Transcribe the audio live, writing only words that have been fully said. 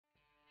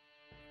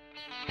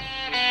Hey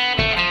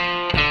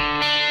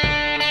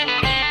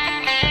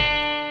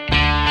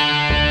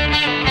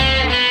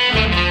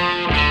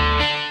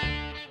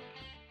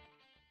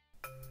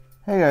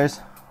guys,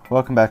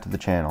 welcome back to the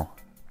channel.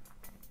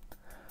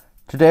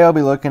 Today I'll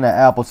be looking at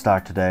Apple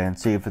stock today and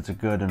see if it's a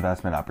good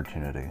investment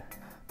opportunity.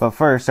 But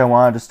first I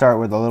wanted to start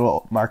with a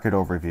little market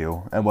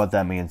overview and what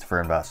that means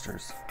for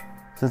investors.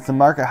 Since the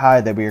market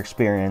high that we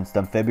experienced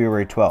on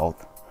February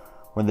 12th,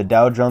 when the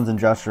Dow Jones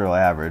Industrial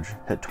Average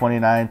hit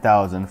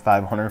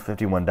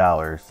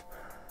 $29,551,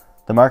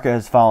 the market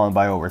has fallen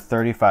by over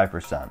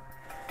 35%,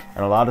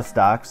 and a lot of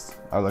stocks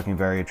are looking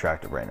very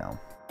attractive right now.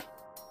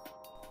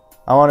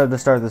 I wanted to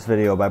start this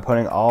video by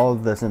putting all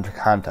of this into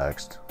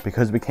context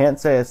because we can't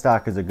say a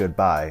stock is a good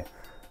buy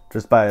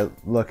just by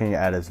looking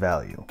at its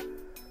value.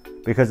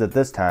 Because at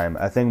this time,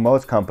 I think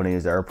most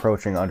companies are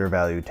approaching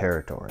undervalued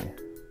territory.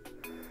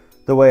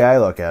 The way I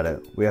look at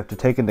it, we have to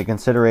take into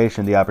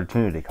consideration the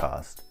opportunity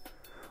cost.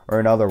 Or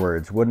in other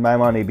words, would my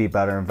money be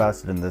better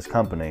invested in this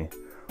company,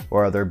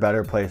 or are there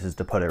better places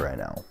to put it right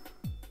now?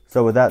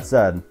 So with that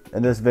said,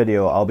 in this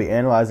video I'll be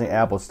analyzing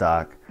Apple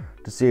stock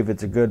to see if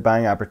it's a good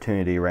buying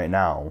opportunity right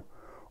now,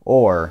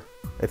 or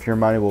if your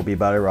money will be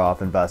better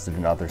off invested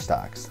in other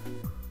stocks.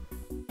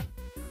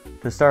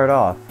 To start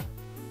off,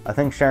 I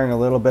think sharing a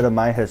little bit of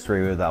my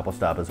history with Apple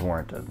stock is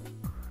warranted.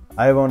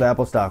 I have owned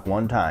Apple stock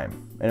one time,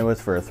 and it was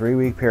for a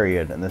 3-week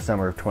period in the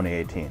summer of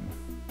 2018.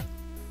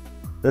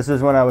 This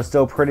is when I was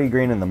still pretty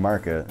green in the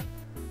market,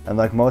 and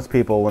like most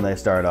people when they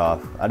start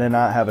off, I did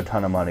not have a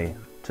ton of money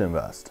to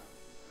invest.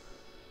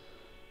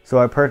 So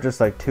I purchased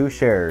like 2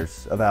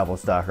 shares of Apple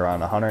stock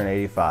around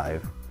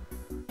 $185,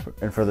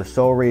 and for the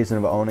sole reason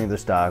of owning the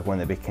stock when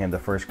it became the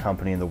first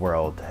company in the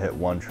world to hit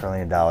 $1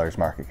 trillion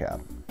market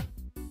cap.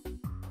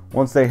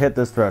 Once they hit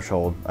this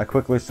threshold, I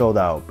quickly sold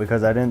out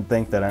because I didn't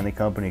think that any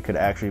company could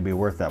actually be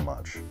worth that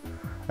much,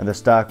 and the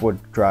stock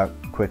would drop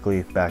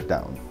quickly back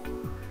down.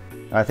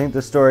 And I think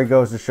this story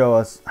goes to show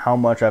us how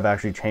much I've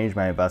actually changed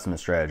my investment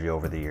strategy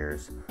over the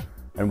years,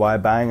 and why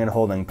buying and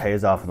holding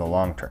pays off in the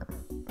long term.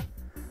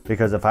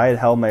 Because if I had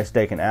held my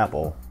stake in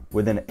Apple,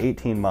 within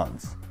 18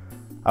 months,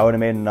 I would have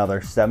made another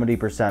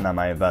 70% on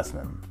my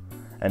investment,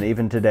 and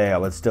even today I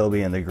would still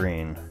be in the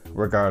green,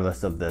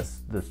 regardless of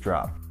this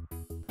drop.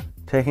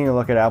 Taking a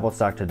look at Apple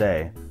stock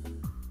today,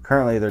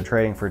 currently they're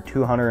trading for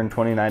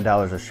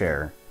 $229 a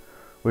share,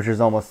 which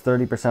is almost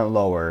 30%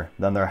 lower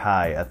than their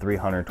high at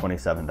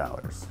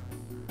 $327.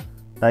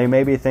 Now you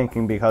may be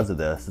thinking because of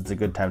this, it's a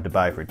good time to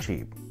buy for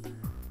cheap.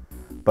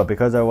 But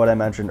because of what I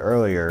mentioned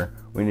earlier,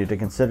 we need to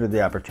consider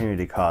the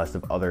opportunity cost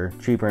of other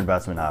cheaper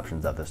investment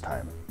options at this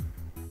time.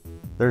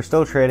 They're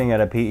still trading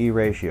at a PE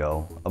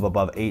ratio of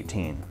above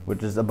 18,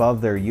 which is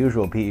above their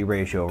usual PE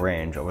ratio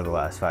range over the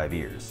last 5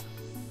 years.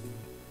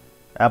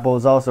 Apple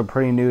is also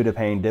pretty new to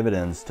paying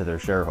dividends to their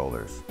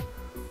shareholders.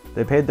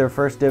 They paid their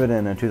first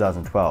dividend in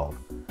 2012,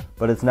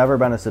 but it's never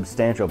been a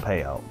substantial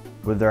payout,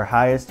 with their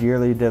highest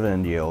yearly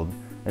dividend yield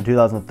in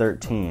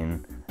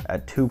 2013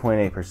 at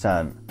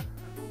 2.8%.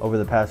 Over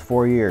the past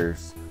 4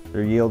 years,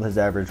 their yield has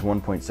averaged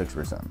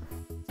 1.6%.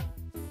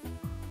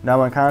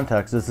 Now in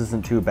context, this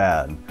isn't too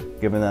bad,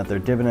 given that their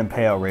dividend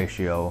payout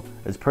ratio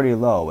is pretty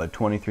low at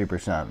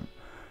 23%,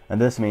 and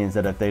this means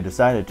that if they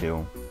decided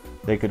to,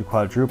 they could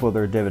quadruple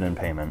their dividend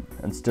payment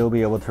and still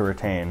be able to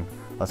retain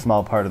a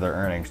small part of their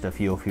earnings to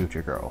fuel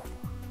future growth.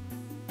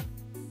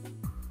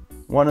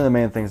 One of the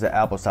main things that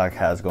Apple stock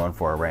has going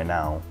for it right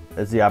now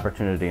is the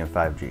opportunity in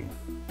 5G.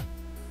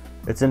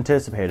 It's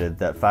anticipated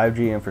that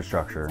 5G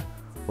infrastructure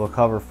will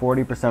cover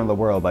 40% of the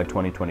world by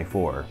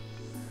 2024,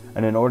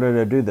 and in order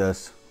to do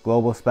this,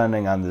 global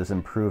spending on this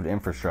improved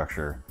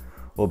infrastructure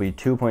will be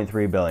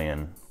 $2.3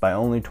 billion by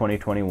only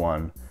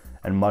 2021,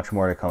 and much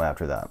more to come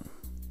after that.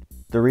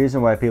 The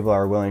reason why people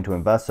are willing to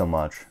invest so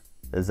much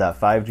is that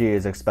 5G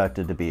is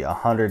expected to be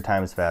 100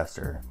 times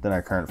faster than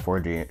our current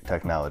 4G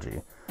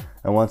technology,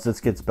 and once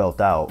this gets built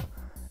out,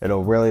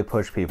 it'll really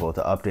push people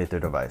to update their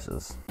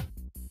devices.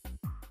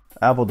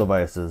 Apple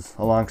devices,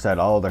 alongside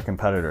all of their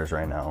competitors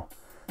right now,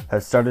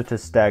 has started to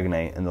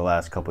stagnate in the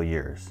last couple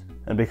years,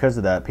 and because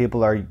of that,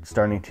 people are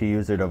starting to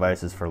use their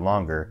devices for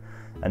longer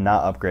and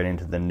not upgrading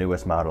to the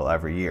newest model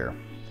every year.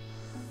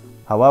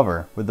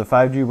 However, with the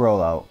 5G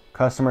rollout,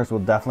 customers will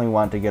definitely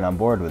want to get on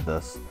board with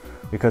this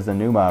because the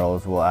new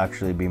models will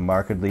actually be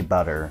markedly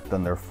better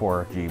than their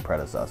 4G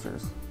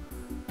predecessors.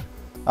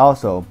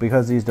 Also,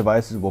 because these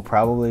devices will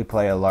probably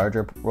play a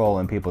larger role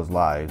in people's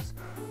lives,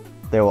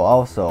 they will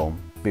also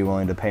be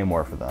willing to pay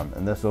more for them,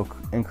 and this will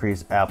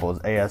increase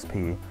Apple's ASP,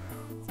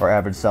 or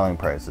average selling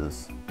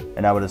prices,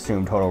 and I would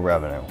assume total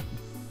revenue.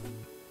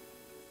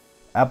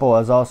 Apple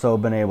has also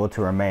been able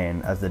to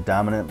remain as the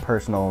dominant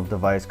personal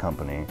device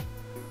company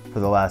for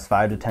the last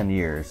 5 to 10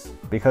 years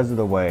because of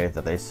the way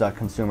that they suck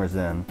consumers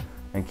in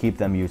and keep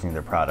them using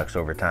their products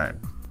over time.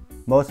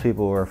 Most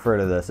people will refer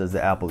to this as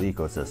the Apple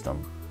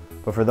ecosystem,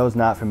 but for those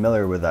not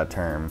familiar with that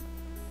term,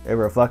 it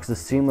reflects the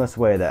seamless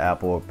way that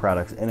Apple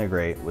products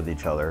integrate with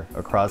each other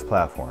across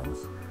platforms,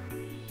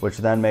 which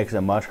then makes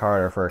it much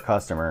harder for a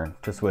customer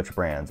to switch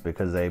brands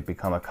because they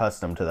become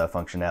accustomed to that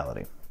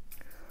functionality.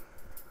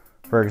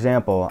 For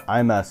example,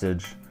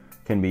 iMessage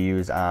can be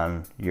used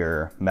on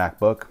your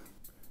MacBook,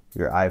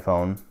 your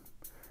iPhone,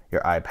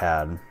 your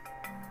iPad,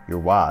 your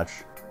watch,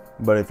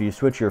 but if you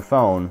switch your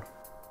phone,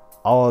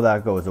 all of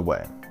that goes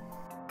away.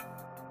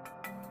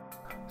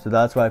 So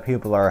that's why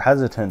people are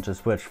hesitant to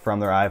switch from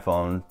their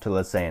iPhone to,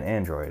 let's say, an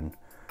Android,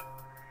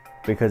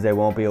 because they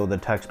won't be able to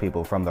text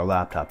people from their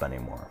laptop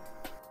anymore.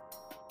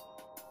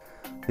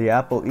 The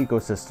Apple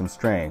ecosystem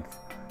strength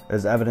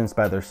is evidenced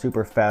by their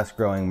super fast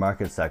growing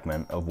market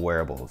segment of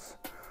wearables,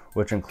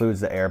 which includes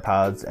the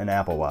AirPods and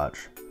Apple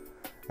Watch,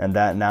 and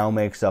that now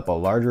makes up a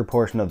larger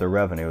portion of their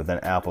revenue than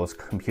Apple's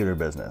computer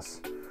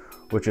business,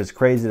 which is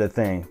crazy to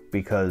think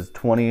because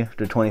 20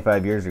 to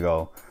 25 years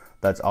ago,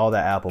 that's all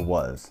that Apple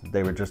was.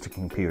 They were just a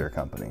computer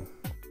company.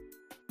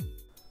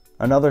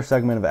 Another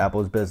segment of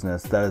Apple's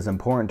business that is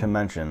important to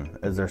mention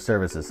is their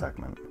services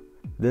segment.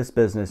 This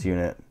business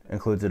unit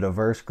includes a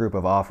diverse group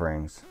of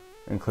offerings,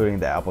 including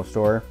the Apple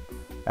Store,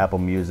 Apple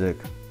Music,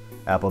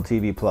 Apple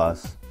TV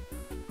Plus,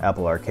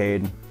 Apple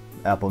Arcade,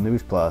 Apple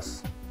News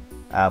Plus,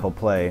 Apple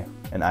Play,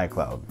 and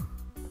iCloud.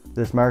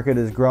 This market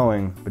is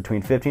growing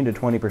between 15 to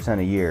 20%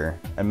 a year,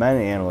 and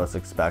many analysts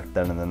expect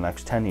that in the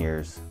next 10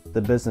 years,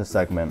 the business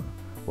segment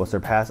will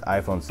surpass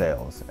iPhone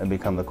sales and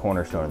become the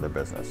cornerstone of their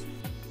business.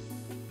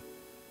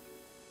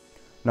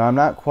 Now, I'm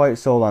not quite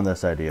sold on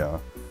this idea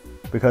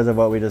because of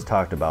what we just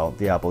talked about,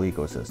 the Apple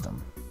ecosystem.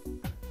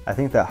 I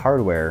think that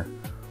hardware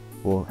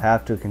will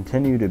have to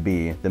continue to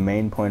be the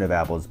main point of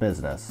Apple's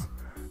business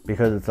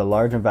because it's a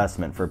large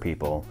investment for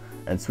people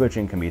and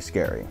switching can be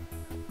scary.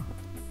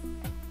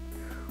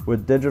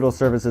 With digital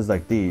services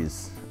like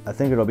these, I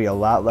think it'll be a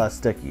lot less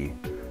sticky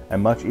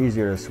and much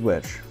easier to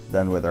switch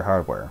than with their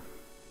hardware.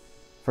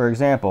 For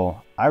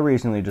example, I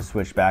recently just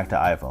switched back to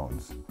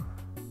iPhones,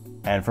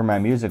 and for my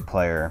music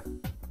player,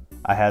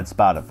 I had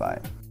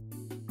Spotify.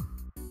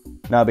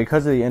 Now,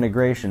 because of the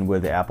integration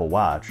with the Apple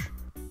Watch,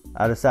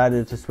 I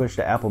decided to switch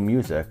to Apple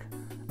Music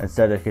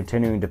instead of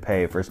continuing to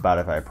pay for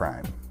Spotify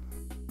Prime.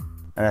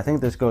 And I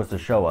think this goes to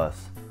show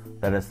us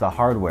that it's the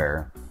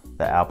hardware,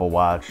 the Apple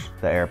Watch,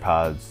 the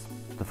AirPods,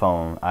 the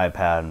phone,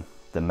 iPad,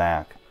 the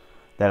Mac,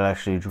 that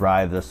actually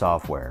drive the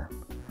software.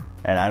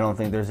 And I don't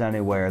think there's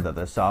anywhere that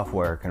the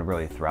software can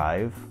really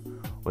thrive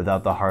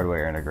without the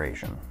hardware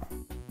integration.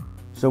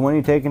 So when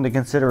you take into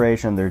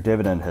consideration their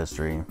dividend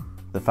history,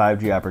 the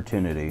 5G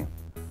opportunity,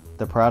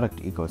 the product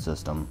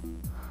ecosystem,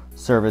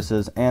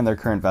 services, and their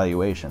current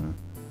valuation,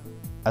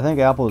 I think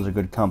Apple is a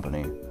good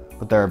company,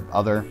 but there are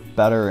other,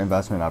 better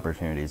investment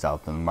opportunities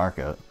out in the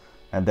market,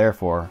 and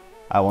therefore,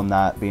 I will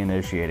not be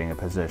initiating a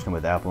position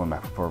with Apple in my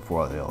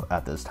portfolio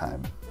at this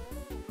time.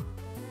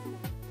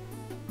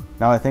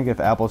 Now, I think if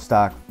Apple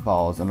stock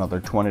falls another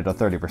 20 to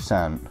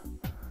 30%,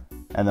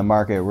 and the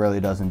market really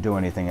doesn't do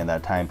anything in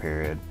that time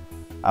period,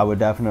 I would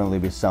definitely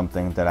be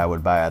something that I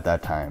would buy at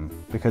that time,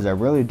 because I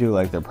really do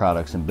like their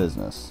products and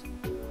business.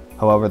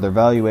 However, their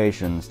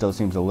valuation still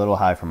seems a little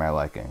high for my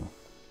liking.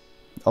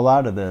 A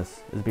lot of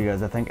this is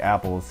because I think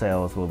Apple's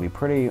sales will be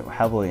pretty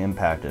heavily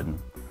impacted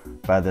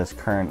by this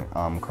current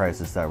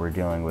crisis that we're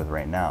dealing with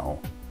right now.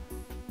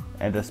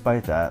 And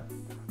despite that,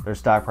 their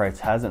stock price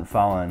hasn't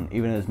fallen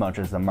even as much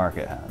as the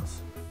market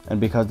has. And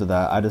because of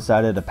that, I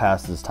decided to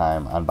pass this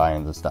time on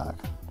buying the stock.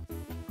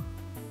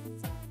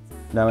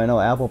 Now, I know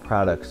Apple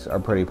products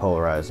are pretty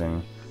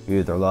polarizing. You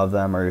either love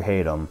them or you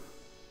hate them.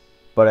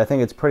 But I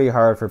think it's pretty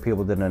hard for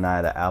people to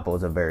deny that Apple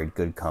is a very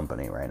good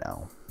company right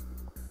now.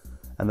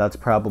 And that's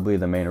probably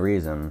the main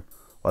reason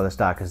why the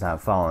stock has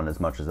not fallen as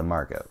much as the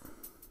market.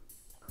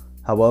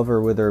 However,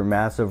 with their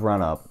massive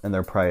run-up in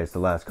their price the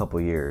last couple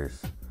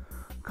years,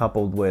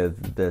 coupled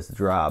with this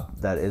drop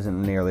that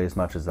isn't nearly as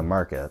much as the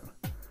market,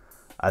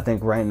 I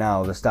think right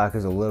now the stock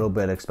is a little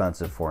bit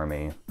expensive for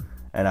me,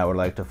 and I would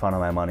like to funnel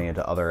my money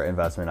into other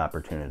investment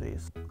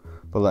opportunities.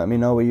 But let me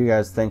know what you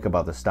guys think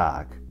about the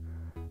stock,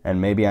 and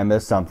maybe I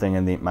missed something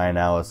in my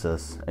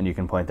analysis, and you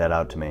can point that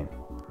out to me.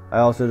 I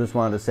also just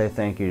wanted to say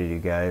thank you to you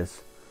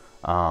guys.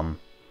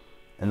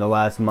 In the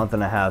last month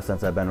and a half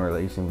since I've been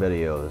releasing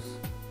videos,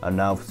 I've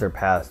now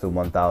surpassed the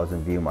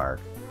 1,000 view mark.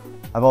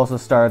 I've also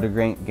started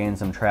to gain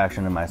some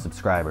traction in my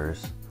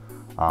subscribers,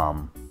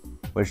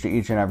 which to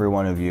each and every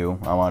one of you,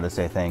 I want to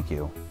say thank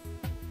you.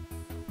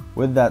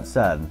 With that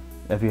said,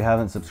 if you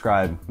haven't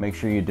subscribed, make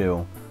sure you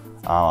do.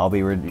 I'll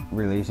be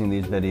releasing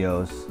these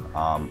videos.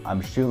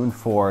 I'm shooting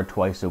for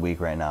twice a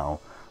week right now,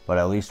 but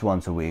at least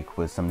once a week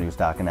with some new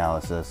stock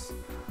analysis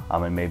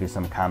and maybe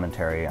some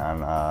commentary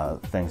on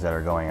things that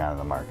are going on in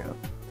the market.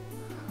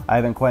 I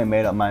haven't quite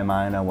made up my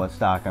mind on what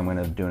stock I'm going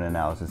to do an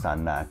analysis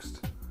on next.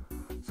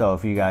 So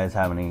if you guys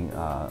have any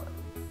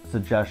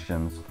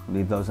suggestions,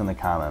 leave those in the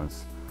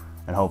comments,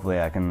 and hopefully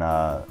I can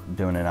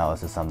do an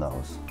analysis on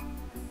those.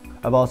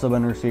 I've also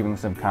been receiving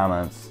some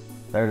comments.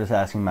 They're just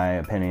asking my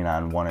opinion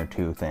on one or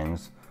two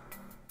things.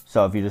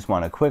 So if you just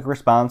want a quick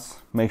response,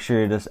 make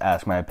sure you just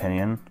ask my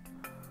opinion.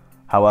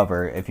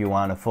 However, if you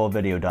want a full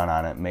video done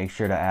on it, make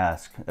sure to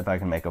ask if I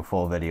can make a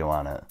full video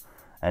on it,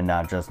 and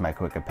not just my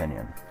quick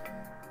opinion.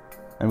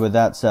 And with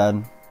that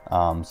said,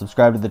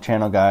 subscribe to the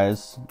channel,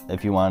 guys,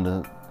 if you want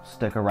to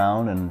stick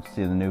around and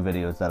see the new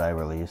videos that I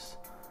release.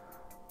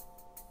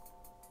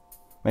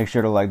 Make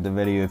sure to like the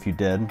video if you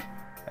did,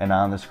 and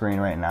on the screen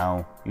right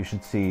now you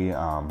should see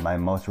my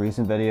most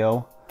recent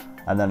video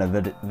and then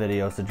a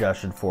video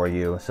suggestion for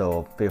you,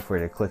 so feel free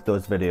to click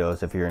those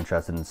videos if you're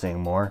interested in seeing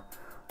more,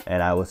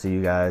 and I will see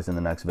you guys in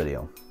the next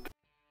video.